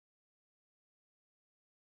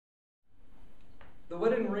The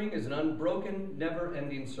wedding ring is an unbroken,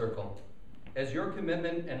 never-ending circle, as your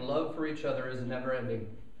commitment and love for each other is never-ending.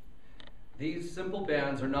 These simple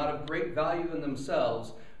bands are not of great value in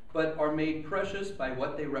themselves, but are made precious by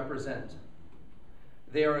what they represent.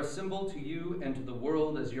 They are a symbol to you and to the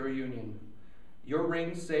world as your union. Your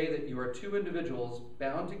rings say that you are two individuals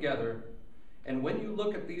bound together, and when you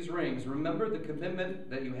look at these rings, remember the commitment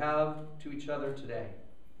that you have to each other today.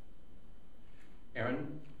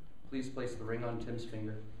 Aaron, please place the ring on Tim's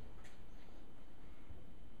finger.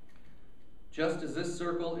 Just as this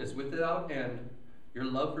circle is without end, your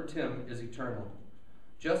love for Tim is eternal.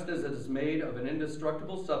 Just as it is made of an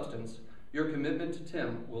indestructible substance, your commitment to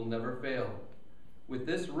Tim will never fail. With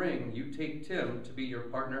this ring, you take Tim to be your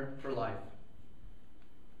partner for life.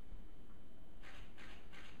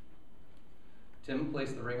 Tim,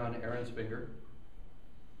 place the ring on Aaron's finger.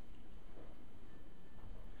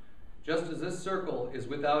 Just as this circle is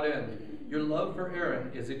without end, your love for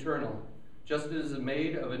Aaron is eternal. Just as it is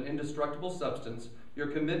made of an indestructible substance, your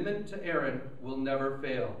commitment to Aaron will never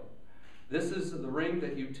fail. This is the ring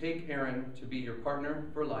that you take Aaron to be your partner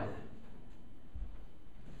for life.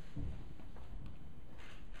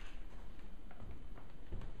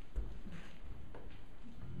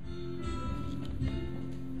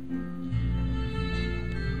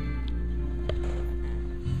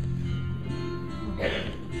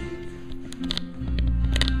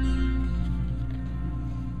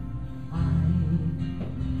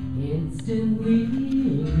 Instantly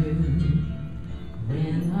knew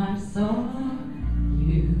when I saw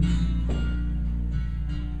you,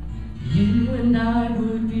 you and I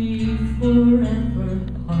would be forever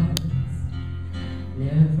hearts,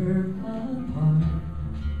 never apart.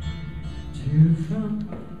 Two from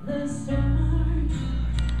the start,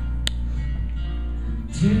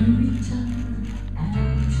 to each other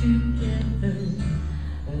and together.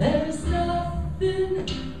 There's nothing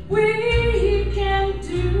we can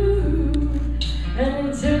do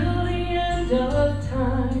until the end of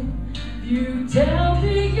time. You tell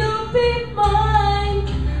me you'll be mine.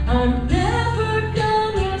 I'm never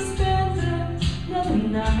gonna spend another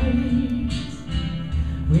night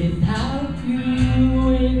without you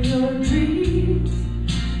in your dreams.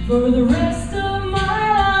 For the rest of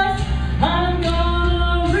my life, I'm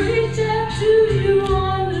gonna reach out to you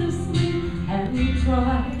honestly and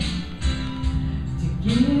try to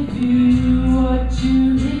give you what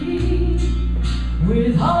you need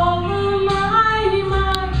with all of my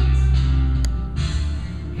might.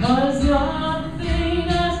 'Cause nothing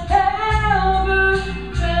has ever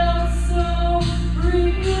felt so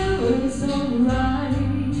real and so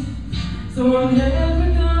right. So I'm never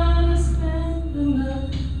gonna spend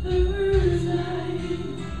another night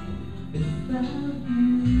without you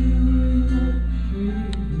in my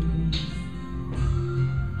dreams.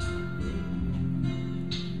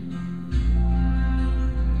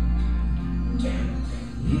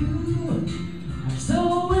 You are so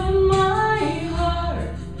in my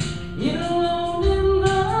heart, alone in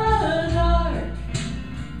the dark.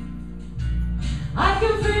 I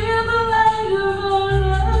can feel the light of our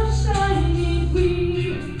love shining. We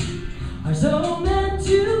are so meant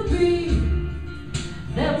to be,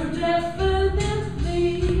 that we're definitely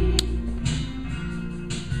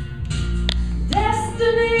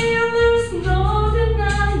destiny. There's no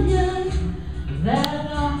denying that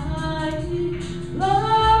I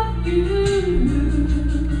love you.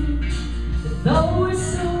 Though it's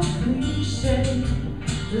so cliche,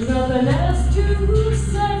 there's nothing else to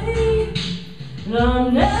say. And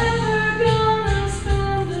I'm never gonna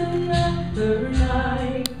spend another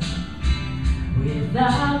night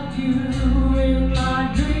without you in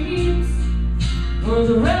my dreams. For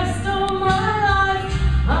the rest of my life,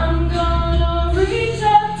 I'm gonna reach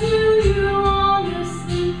out to you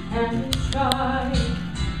honestly and try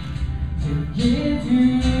to give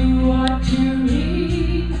you what you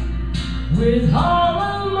need with all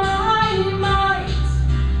of my might.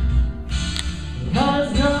 'Cause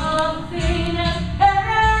nothing has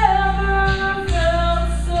ever felt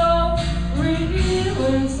so real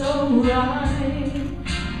and so right.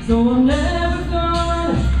 So I'm never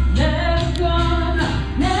gonna, never gonna,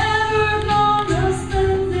 never gonna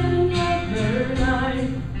spend another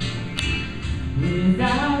night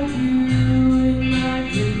without you in my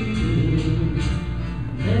dreams.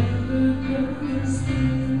 Never gonna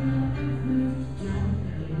spend another night.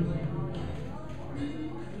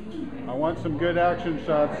 I want some good action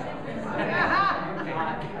shots.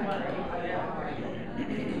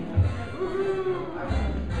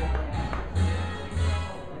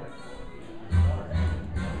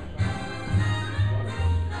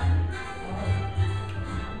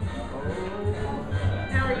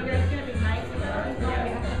 Now, are you guys going to be nice about it?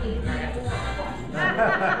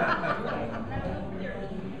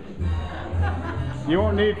 You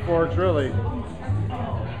won't need forks, really.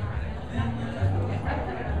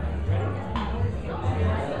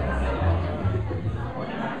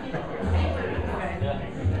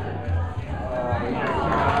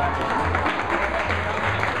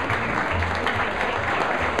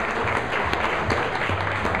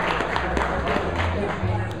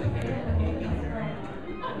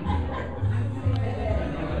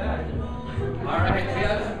 All right, we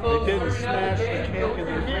have some folks They didn't sorting out smash the the cake. cake in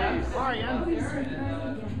their Yes.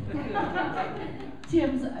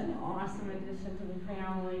 Tim's an awesome addition to the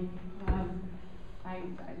family. I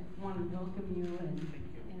want to welcome you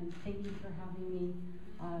and thank you for having me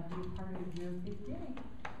be a part of your big day.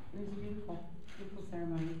 It was a beautiful, beautiful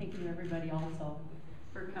ceremony. Thank you everybody also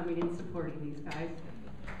for coming and supporting these guys.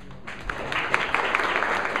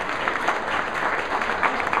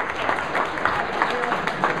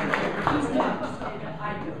 Who's next?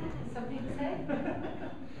 I do. Something to say?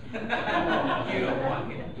 You don't want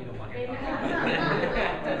me